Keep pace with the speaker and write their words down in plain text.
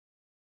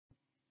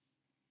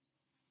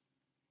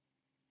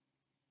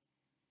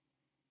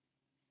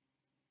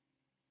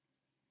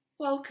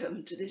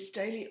Welcome to this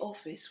daily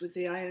office with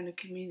the Iona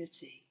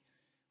Community,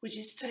 which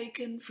is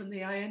taken from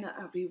the Iona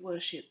Abbey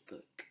Worship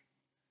Book.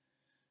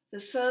 The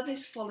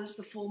service follows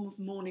the form of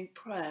morning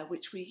prayer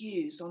which we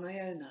use on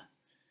Iona,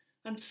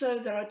 and so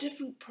there are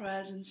different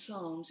prayers and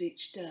psalms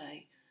each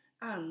day,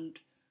 and,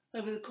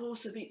 over the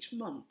course of each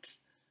month,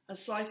 a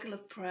cycle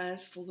of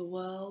prayers for the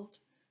world,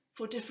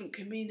 for different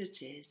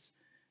communities,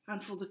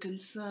 and for the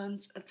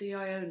concerns of the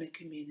Iona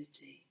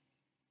community.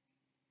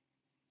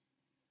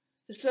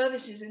 The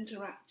service is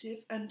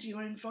interactive and you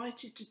are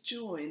invited to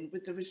join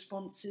with the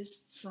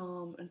responses,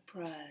 psalm and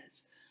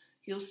prayers.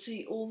 You'll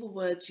see all the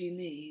words you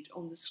need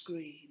on the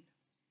screen.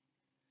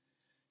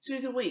 Through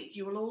the week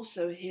you will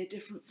also hear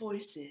different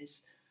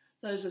voices,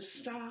 those of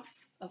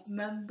staff, of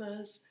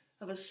members,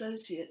 of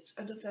associates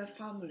and of their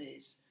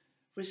families,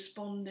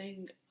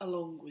 responding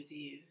along with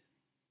you.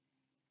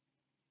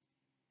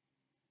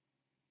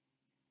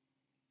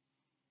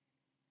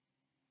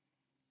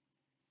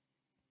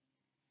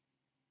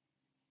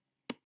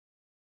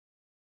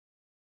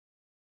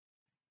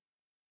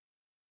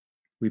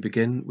 We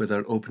begin with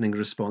our opening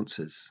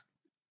responses.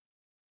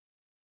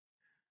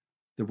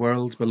 The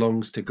world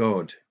belongs to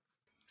God.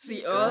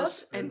 The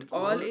earth and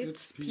all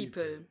its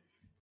people.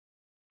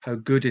 How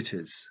good it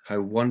is, how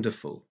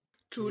wonderful.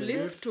 To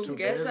live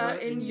together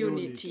in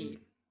unity.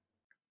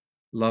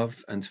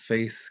 Love and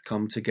faith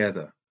come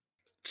together.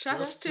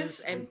 Justice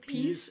and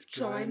peace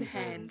join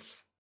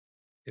hands.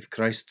 If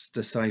Christ's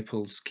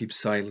disciples keep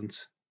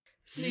silent,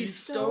 These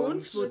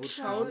stones would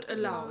shout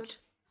aloud.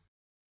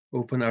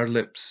 open our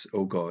lips,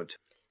 O God.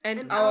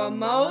 And our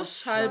mouths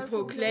shall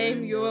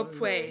proclaim your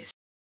praise.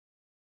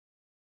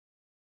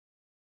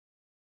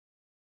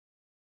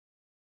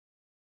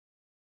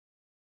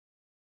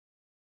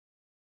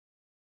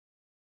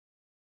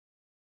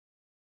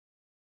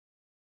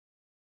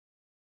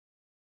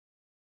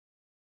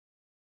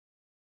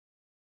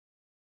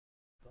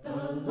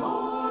 The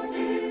Lord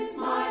is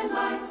my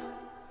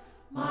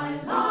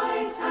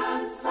light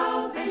and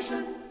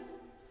salvation.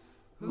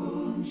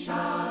 Whom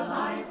shall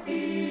I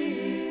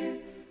fear?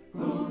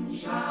 Whom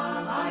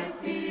shall I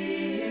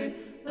fear?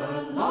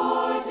 The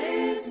Lord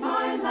is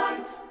my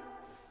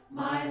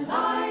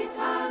light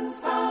and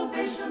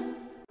salvation.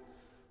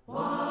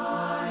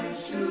 Why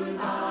should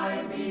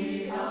I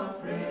be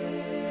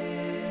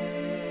afraid?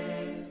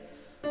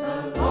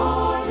 The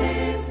Lord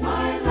is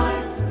my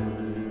light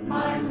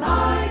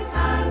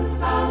and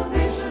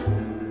salvation.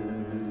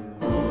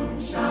 Whom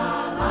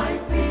shall I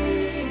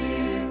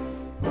fear?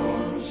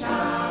 Whom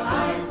shall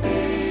I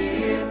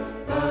fear?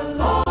 The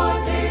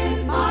Lord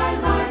is my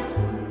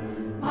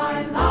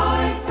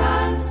light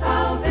and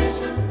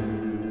salvation.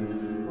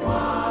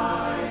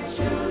 Why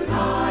should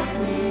I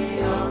be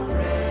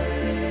afraid?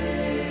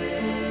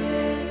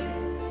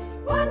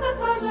 When the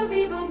powers of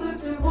evil move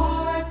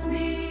towards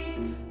me,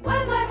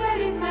 when my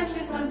very flesh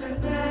is under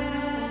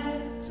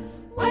threat,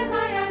 when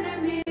my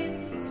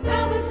enemies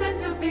smell the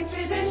scent of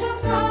victory, they shall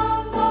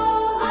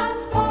stumble and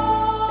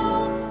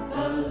fall.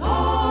 The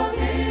Lord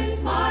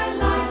is my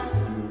light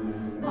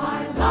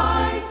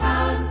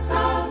and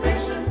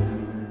salvation.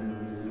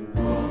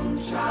 Whom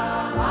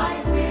shall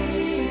I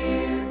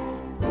fear?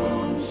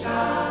 Whom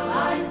shall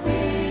I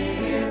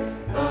fear?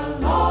 The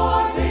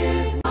Lord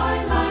is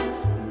my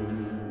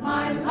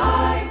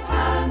light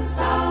and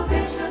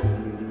salvation.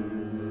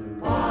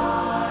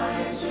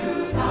 Why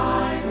should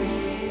I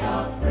be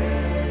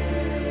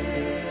afraid?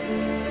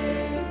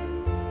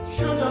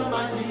 Should a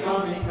mighty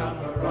army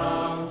camp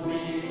around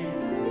me,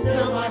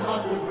 still my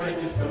heart would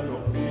register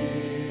no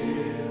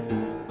fear.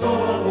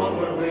 Though a war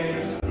were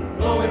waged,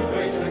 though it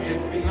raged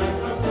against me, I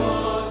trust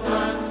God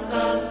and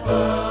stand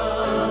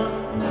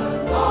firm.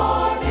 The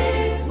Lord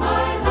is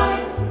my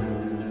light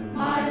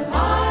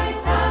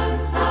and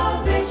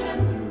salvation.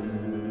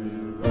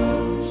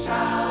 Whom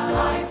shall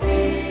I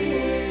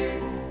fear?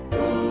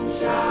 Whom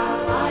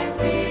shall I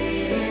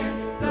fear?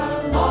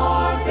 The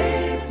Lord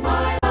is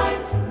my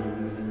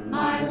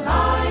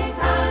light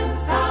and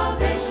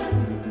salvation.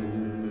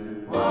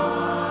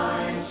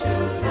 Why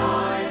should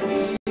I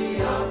be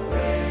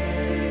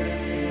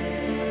afraid?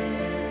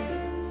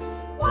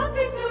 One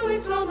thing through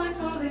which all my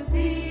soul is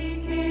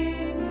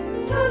seeking,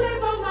 to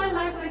live all my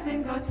life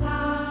within God's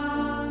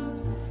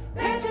house,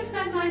 there to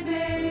spend my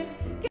days,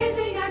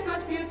 gazing at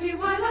God's beauty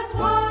while at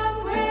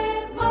one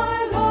with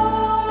my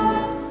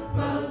Lord.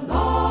 The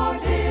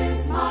Lord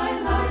is my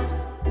light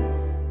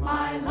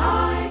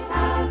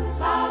and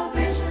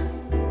salvation.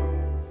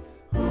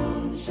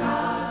 Whom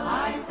shall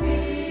I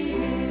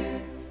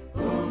fear?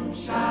 Whom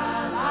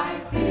shall I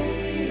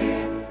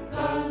fear?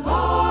 The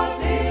Lord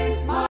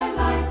is my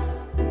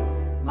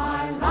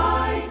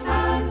light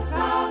and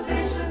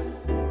salvation.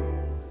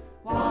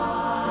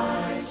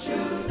 Why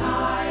should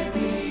I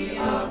be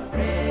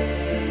afraid?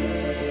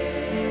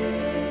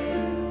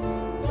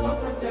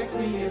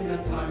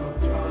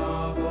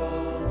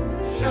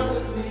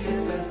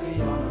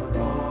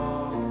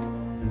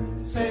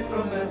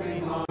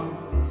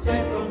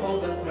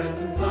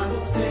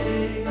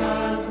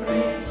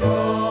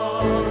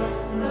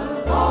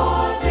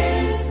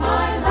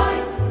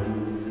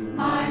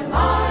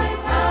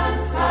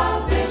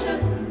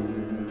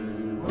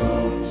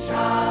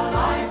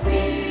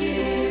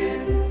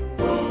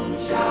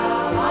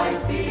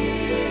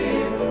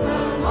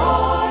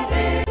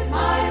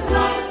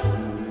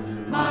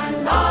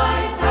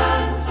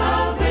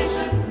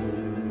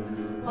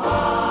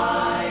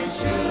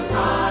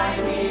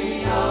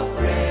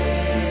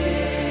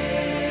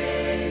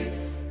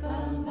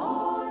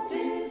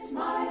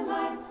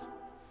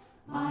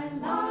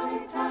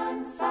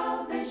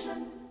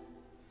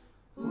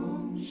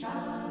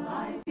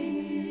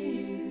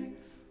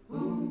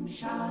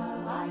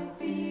 shall I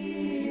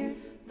fear?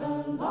 The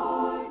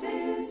Lord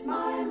is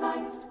my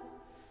light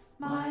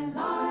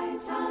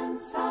and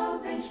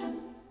salvation.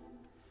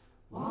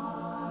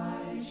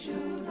 Why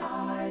should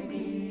I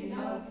be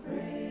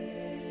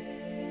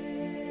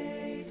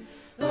afraid?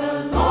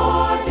 The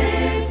Lord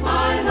is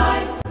my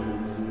light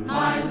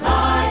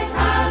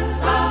and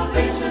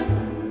salvation.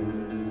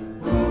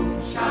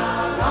 Whom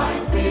shall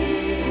I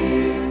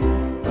fear?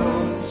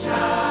 Whom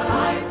shall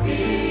I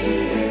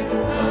fear?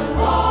 The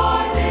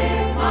Lord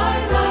is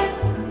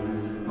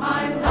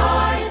my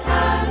light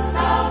and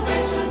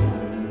salvation.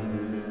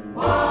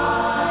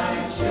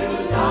 Why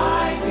should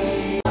I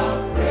be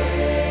afraid?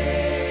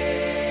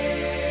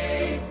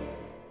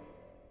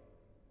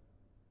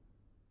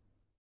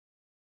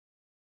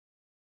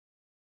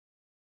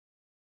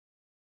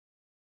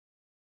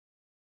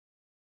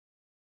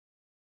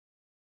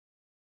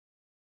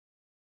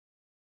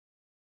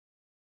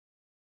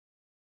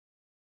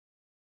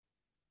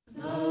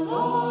 The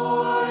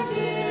Lord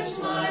is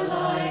my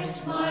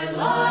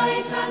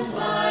light and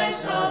my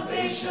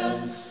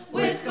salvation.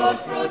 With God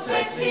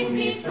protecting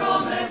me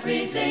from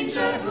every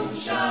danger, whom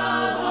shall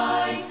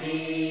I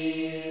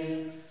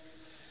fear?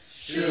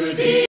 Should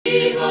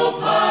evil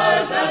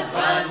powers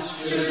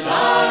advance, should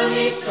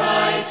armies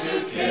try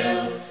to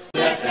kill,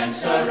 let them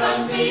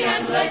surround me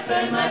and let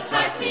them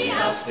attack me,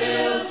 I'll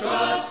still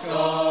trust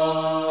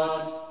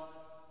God.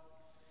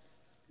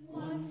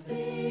 One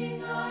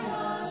thing I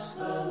ask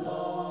the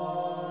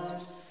Lord,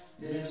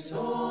 this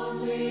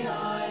only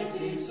I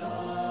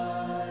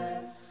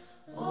desire,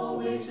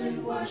 always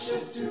in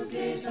worship to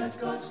gaze at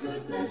God's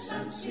goodness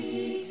and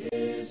seek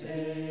His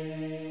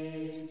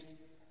aid.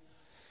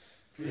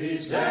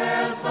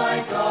 Preserved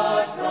by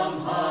God from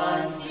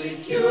harm,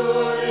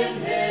 secure in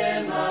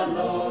Him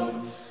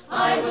alone,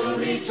 I will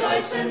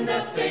rejoice in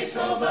the face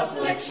of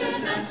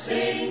affliction and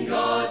sing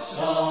God's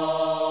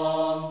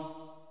song.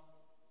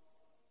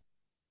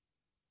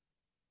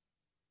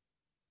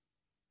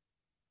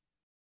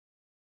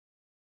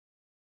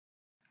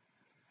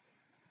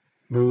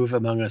 Move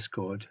among us,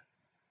 God.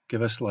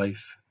 Give us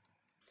life.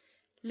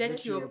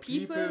 Let your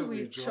people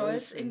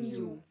rejoice in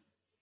you.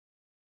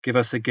 Give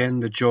us again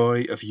the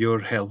joy of your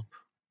help.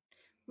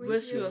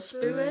 With your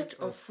spirit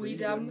of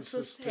freedom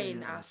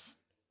sustain us.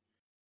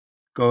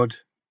 God,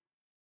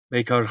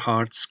 make our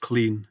hearts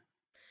clean.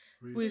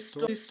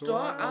 Restore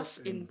us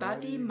in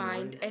body,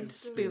 mind and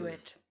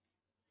spirit.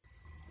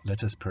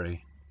 Let us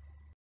pray.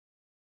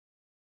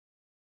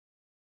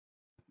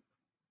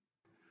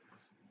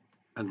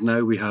 And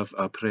now we have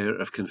our prayer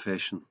of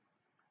confession.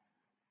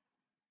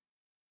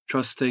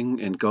 Trusting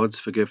in God's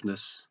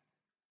forgiveness,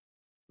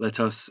 let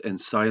us in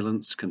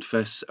silence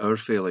confess our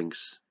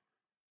failings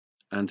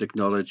and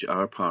acknowledge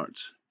our part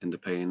in the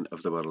pain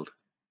of the world.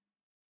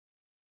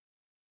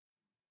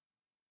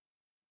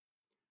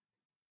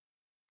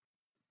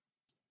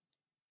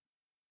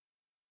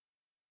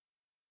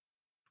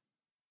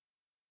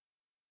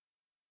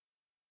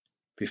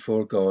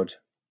 Before God,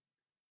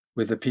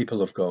 with the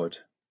people of God,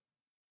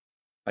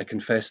 I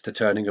confess to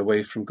turning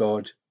away from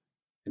God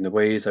in the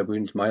ways I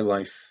wound my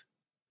life,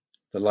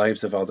 the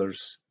lives of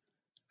others,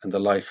 and the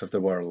life of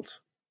the world.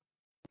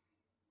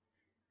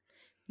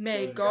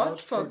 May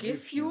God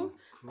forgive you,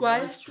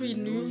 Christ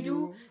renew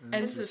you,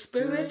 and the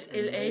Spirit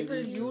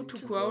enable you to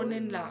grow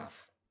in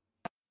love.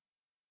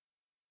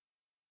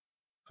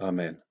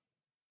 Amen.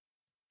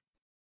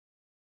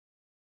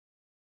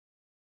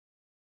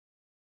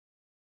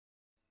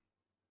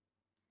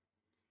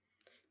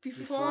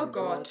 Before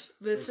God,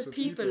 with the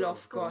people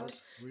of God,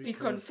 we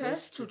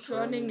confess to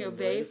turning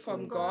away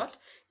from God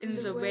in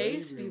the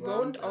ways we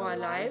wound our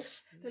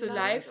lives, the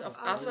lives of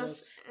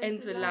others, and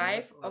the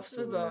life of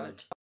the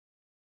world.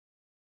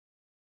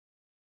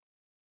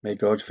 May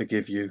God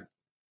forgive you,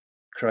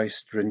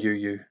 Christ renew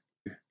you,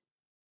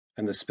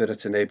 and the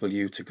Spirit enable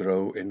you to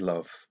grow in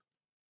love.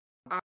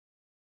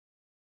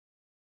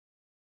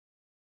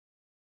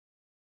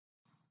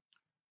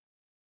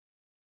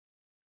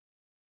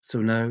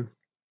 So now,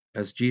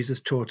 as Jesus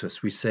taught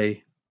us, we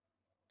say,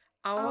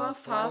 Our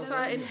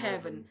Father in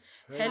heaven,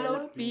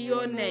 hallowed be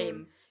your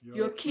name.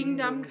 Your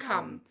kingdom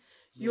come.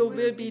 Your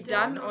will be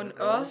done on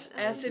earth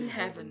as in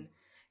heaven.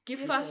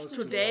 Give us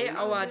today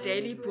our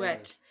daily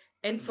bread,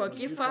 and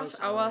forgive us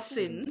our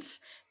sins,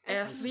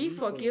 as we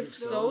forgive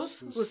those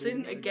who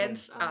sin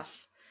against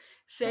us.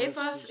 Save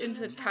us in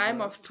the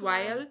time of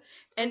trial,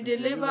 and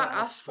deliver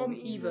us from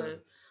evil.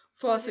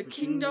 For the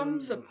kingdom,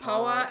 the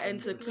power, and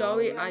the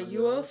glory are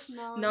yours,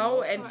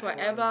 now and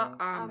forever.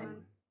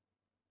 Amen.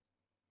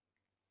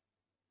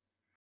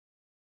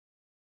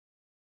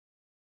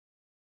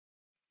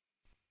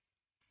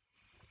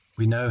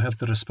 we now have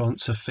the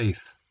response of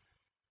faith.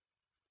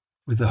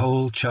 With the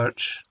whole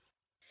Church,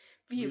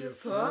 We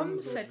affirm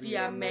that we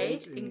are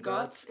made in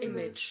God's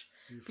image,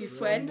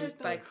 befriended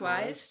by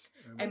Christ,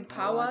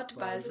 empowered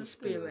by the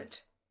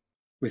Spirit.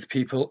 with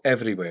people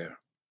everywhere,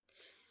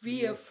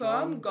 We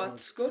affirm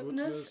God's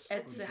goodness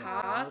at the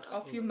heart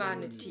of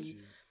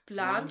humanity,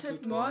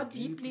 planted more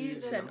deeply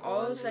than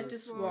all that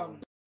is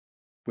wrong.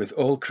 with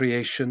all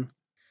creation,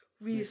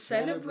 We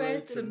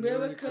celebrate the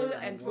miracle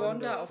and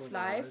wonder of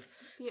life,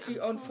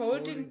 the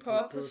unfolding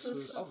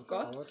purposes of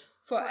God,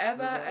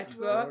 forever at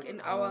work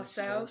in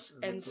ourselves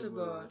and the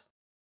world.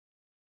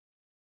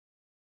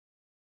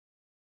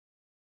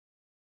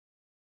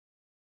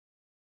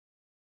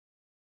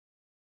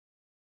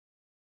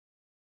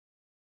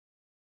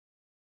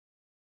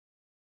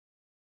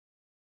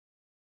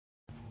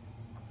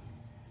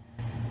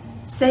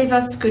 Save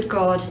us, good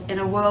God, in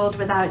a world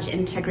without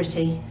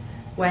integrity,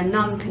 where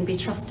none can be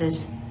trusted.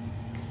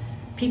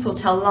 People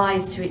tell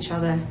lies to each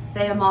other.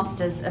 They are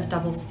masters of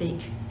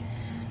doublespeak.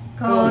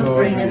 God,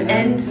 bring an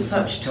end to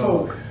such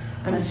talk,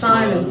 and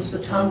silence the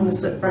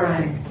tongues that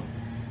brag.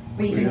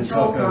 We can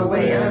talk our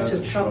way out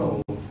of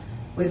trouble.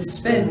 With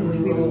spin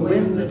we will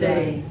win the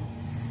day.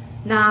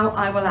 Now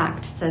I will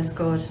act, says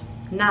God.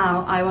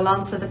 Now I will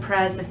answer the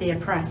prayers of the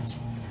oppressed.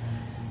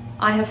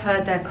 I have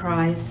heard their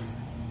cries.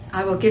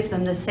 I will give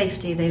them the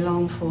safety they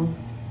long for.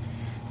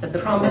 The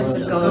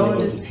promise of God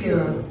is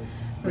pure,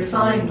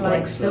 refined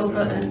like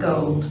silver and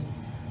gold.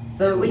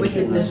 Though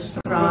wickedness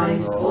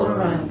thrives all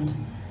around,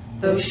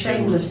 though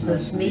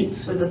shamelessness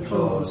meets with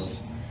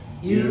applause,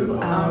 you,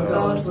 our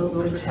God, will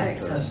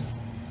protect us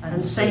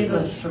and save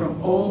us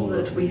from all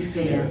that we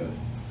fear.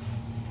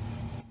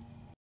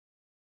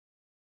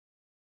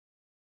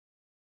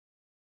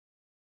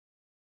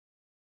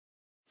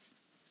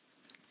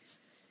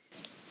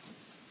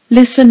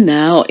 Listen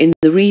now in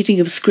the reading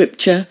of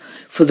Scripture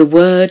for the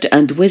word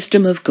and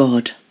wisdom of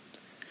God.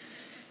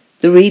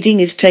 The reading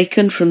is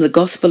taken from the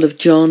Gospel of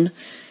John,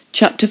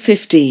 chapter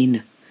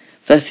 15,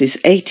 verses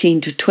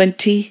 18 to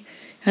 20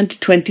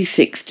 and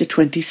 26 to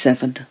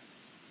 27.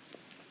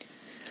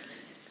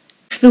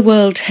 If the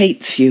world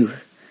hates you,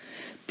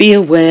 be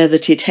aware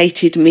that it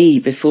hated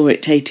me before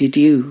it hated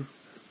you.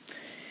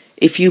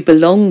 If you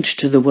belonged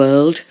to the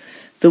world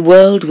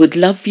would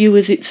love you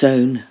as its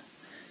own.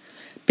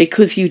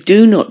 Because you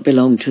do not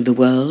belong to the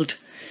world,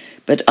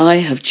 but I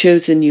have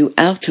chosen you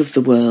out of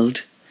the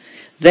world,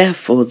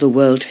 therefore the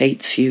world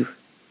hates you.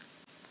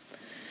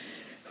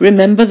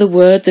 Remember the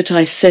word that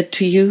I said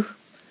to you?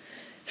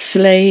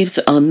 Slaves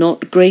are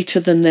not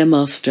greater than their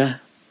master.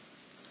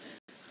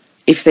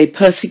 If they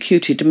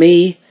persecuted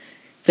me,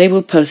 they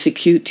will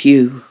persecute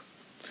you.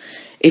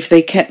 If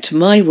they kept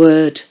my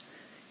word,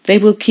 they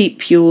will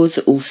keep yours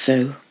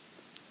also.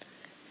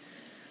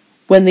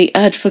 When the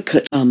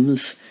Advocate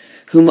comes,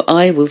 whom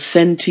I will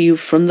send to you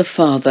from the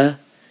Father,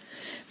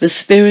 the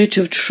Spirit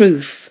of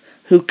truth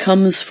who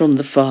comes from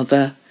the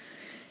Father,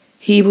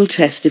 he will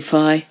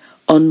testify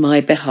on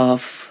my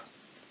behalf.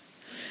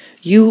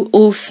 You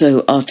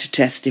also are to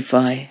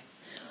testify,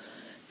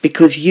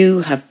 because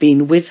you have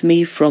been with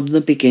me from the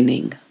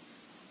beginning.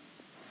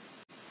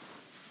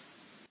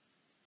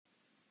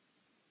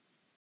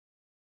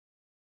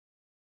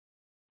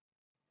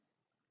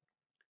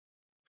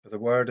 For the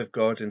word of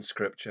God in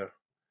Scripture,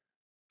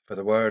 for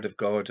the word of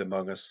God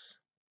among us,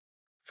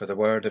 for the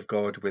word of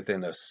God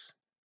within us.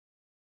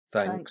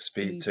 Thanks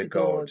be to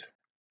God.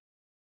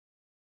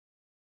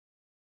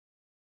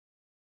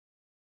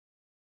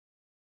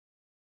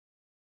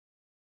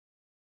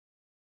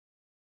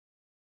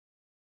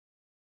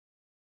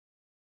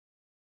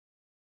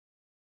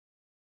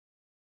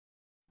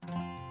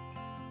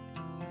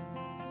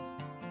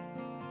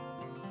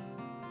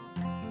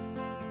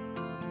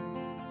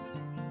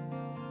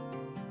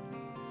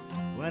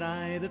 Were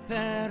I the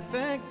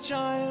perfect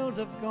child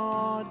of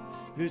God,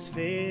 whose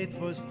faith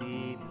was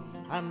deep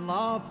and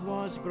love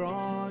was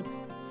broad,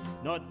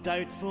 not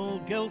doubtful,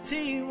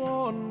 guilty,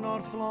 worn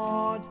or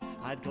flawed,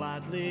 I'd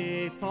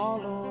gladly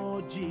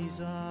follow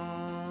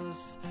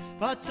Jesus.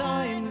 But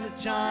I'm the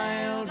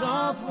child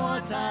of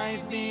what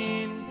I've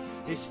been,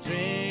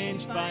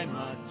 estranged by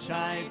much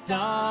I've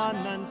done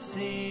and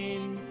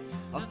seen,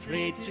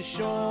 afraid to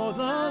show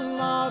the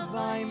love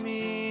I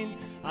mean,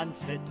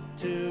 unfit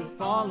to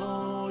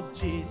follow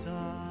Jesus.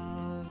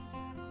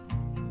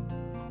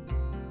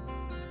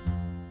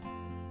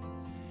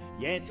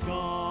 Yet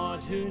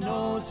God, who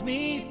knows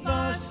me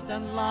first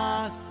and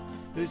last,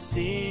 who's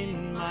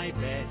seen my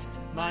best,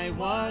 my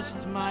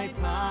worst, my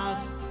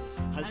past,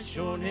 has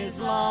shown his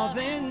love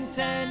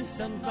intense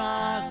and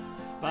vast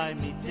by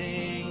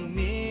meeting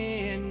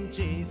me in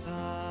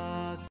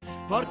Jesus.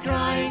 For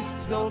Christ,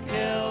 though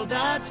killed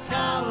at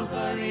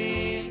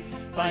Calvary,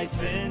 by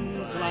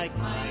sins like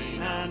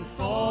mine and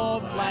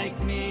folk like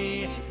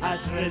me,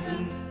 has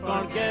risen,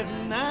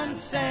 forgiven and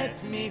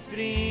set me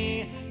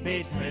free,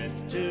 made fit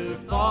to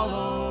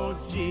follow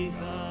Jesus.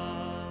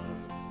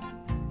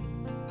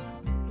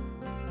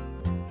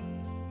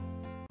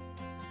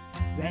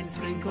 Then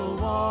sprinkle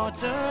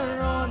water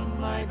on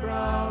my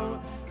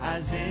brow,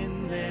 as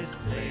in this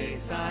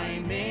place I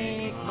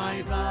make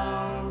my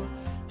vow,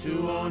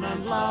 to own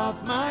and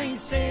love my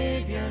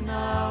Saviour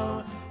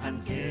now,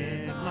 and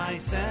give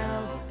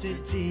myself to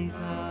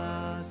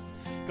Jesus.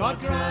 God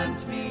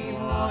grant me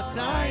what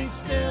I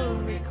still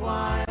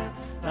require,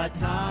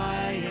 that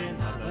I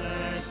in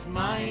others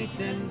might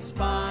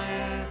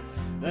inspire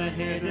the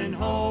hidden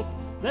hope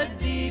the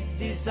deep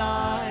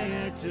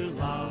desire to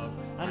love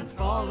and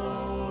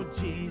follow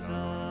Jesus.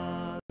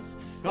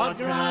 God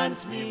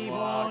grant me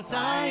what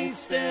I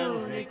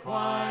still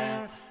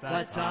require,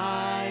 that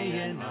I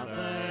in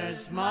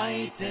others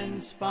might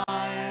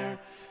inspire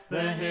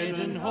the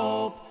hidden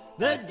hope,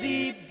 the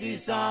deep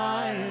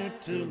desire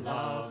to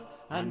love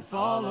and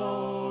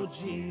follow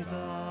Jesus.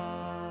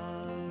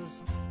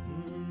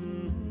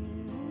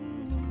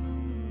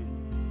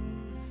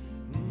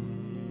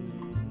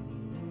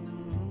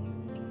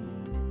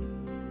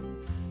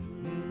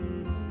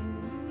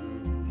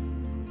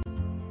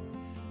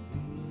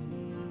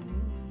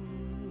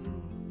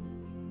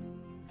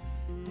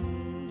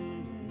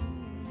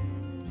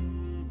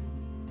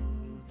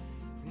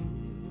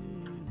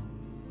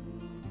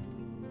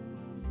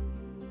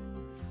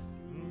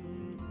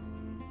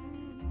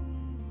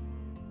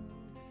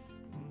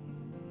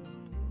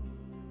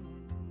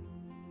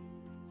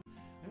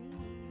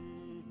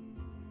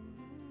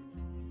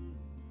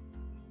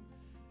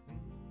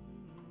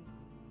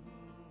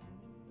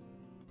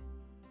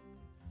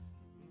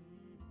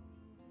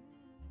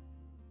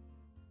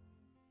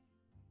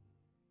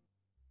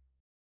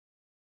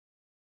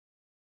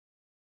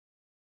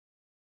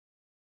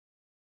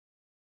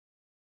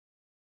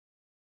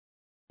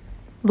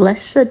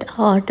 Blessed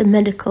are the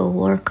medical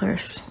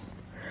workers.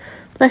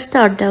 Blessed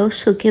are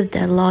those who give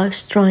their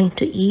lives trying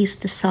to ease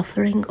the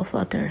suffering of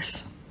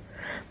others.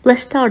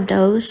 Blessed are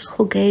those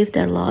who gave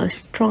their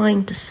lives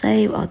trying to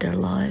save other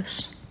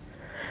lives.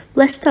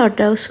 Blessed are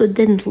those who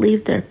didn't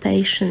leave their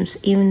patients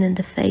even in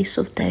the face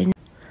of danger.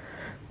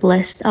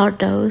 Blessed are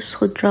those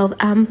who drove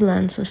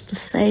ambulances to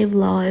save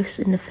lives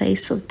in the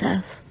face of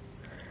death.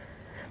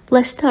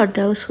 Blessed are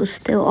those who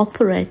still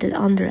operated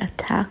under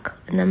attack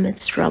and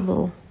amidst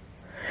rubble.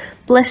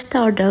 Blessed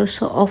are those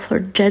who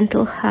offered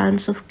gentle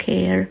hands of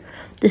care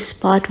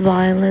despite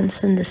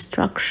violence and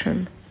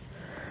destruction.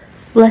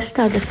 Blessed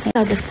are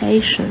the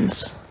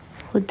patients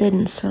who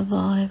didn't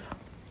survive.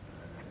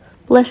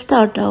 Blessed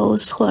are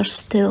those who are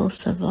still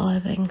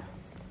surviving.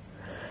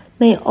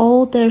 May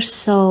all their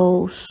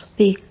souls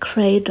be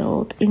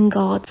cradled in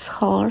God's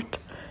heart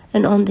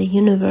and on the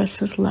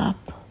universe's lap.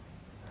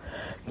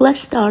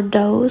 Blessed are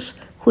those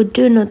who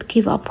do not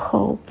give up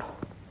hope.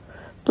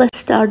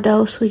 Blessed are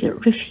those who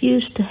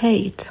refuse to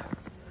hate.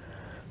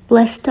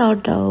 Blessed are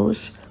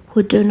those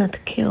who do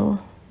not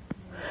kill.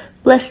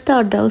 Blessed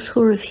are those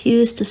who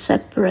refuse to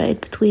separate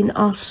between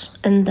us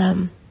and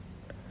them.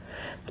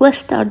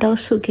 Blessed are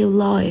those who give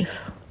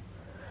life.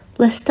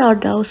 Blessed are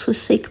those who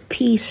seek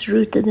peace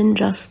rooted in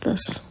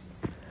justice.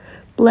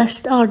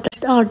 Blessed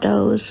are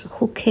those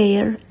who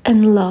care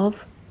and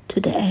love to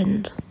the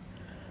end.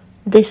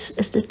 This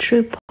is the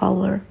true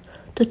power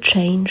to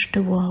change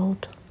the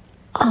world.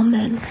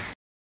 Amen.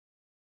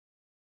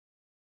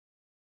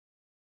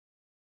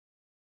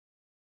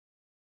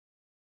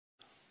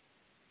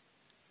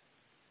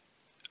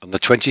 On the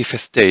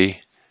 25th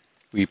day,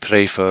 we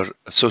pray for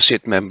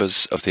associate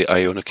members of the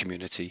Iona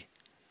Community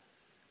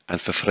and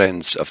for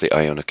friends of the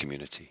Iona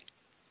Community.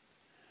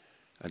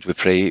 And we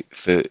pray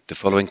for the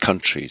following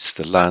countries,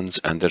 the lands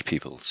and their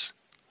peoples: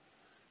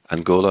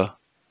 Angola,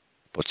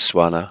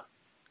 Botswana,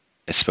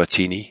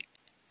 Eswatini,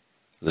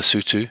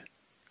 Lesotho,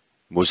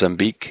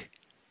 Mozambique,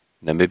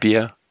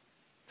 Namibia,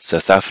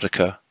 South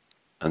Africa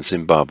and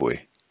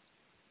Zimbabwe.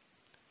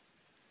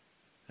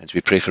 And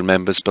we pray for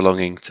members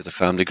belonging to the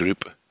family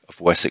group of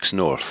Wessex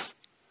North: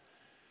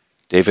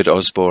 David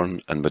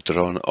Osborne and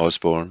Madron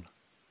Osborne,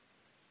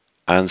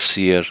 Anne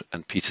Sear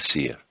and Peter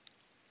Sear.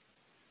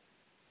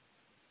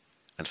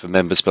 And for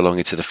members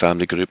belonging to the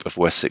family group of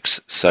Wessex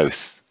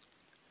South: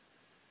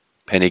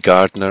 Penny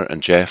Gardner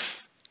and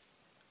Jeff,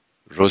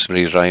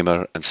 Rosemary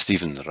Reimer and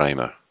Stephen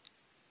Reimer.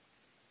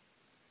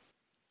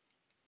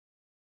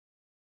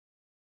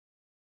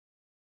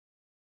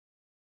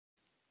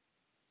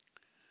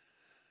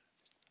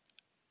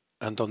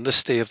 And on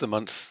this day of the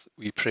month,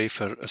 we pray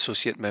for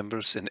associate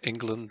members in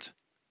England,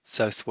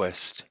 South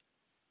West.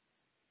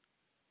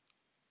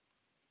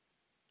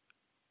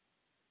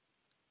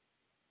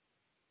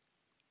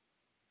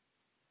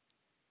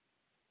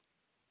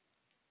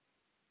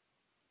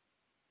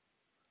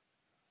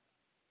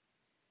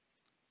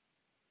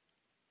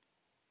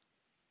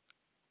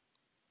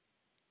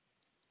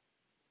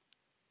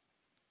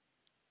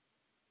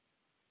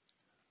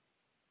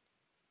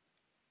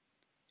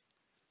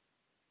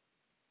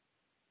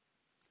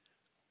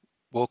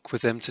 Walk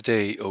with them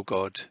today, O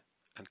God,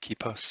 and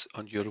keep us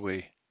on your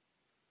way.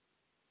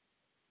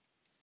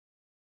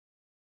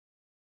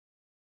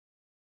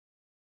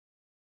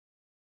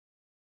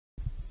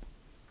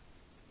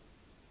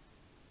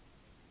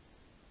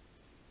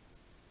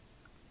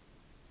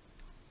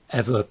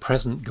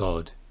 Ever-present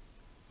God,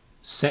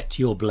 set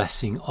your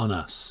blessing on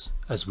us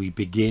as we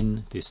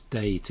begin this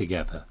day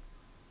together.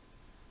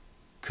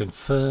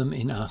 Confirm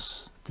in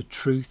us the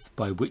truth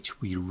by which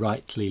we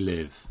rightly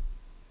live.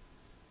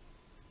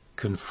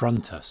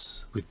 Confront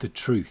us with the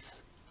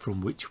truth from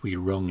which we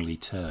wrongly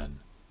turn.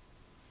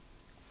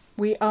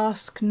 We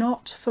ask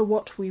not for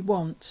what we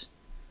want,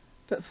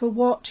 but for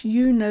what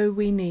you know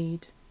we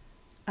need,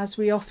 as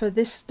we offer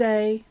this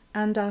day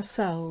and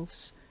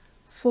ourselves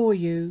for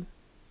you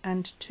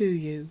and to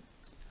you.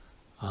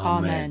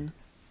 Amen.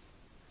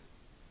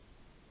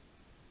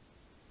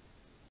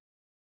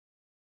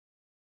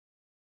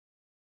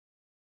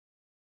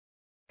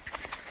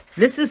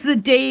 This is the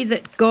day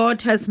that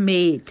God has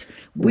made.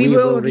 We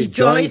will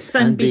rejoice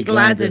and be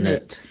glad in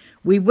it.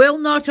 We will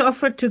not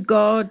offer to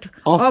God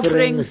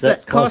offerings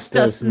that cost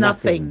us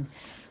nothing.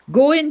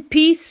 Go in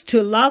peace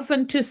to love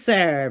and to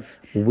serve.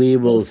 We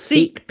will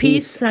seek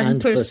peace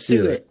and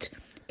pursue it.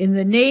 In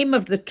the name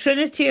of the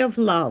Trinity of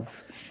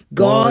Love,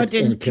 God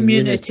in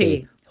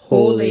community,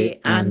 holy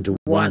and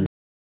one.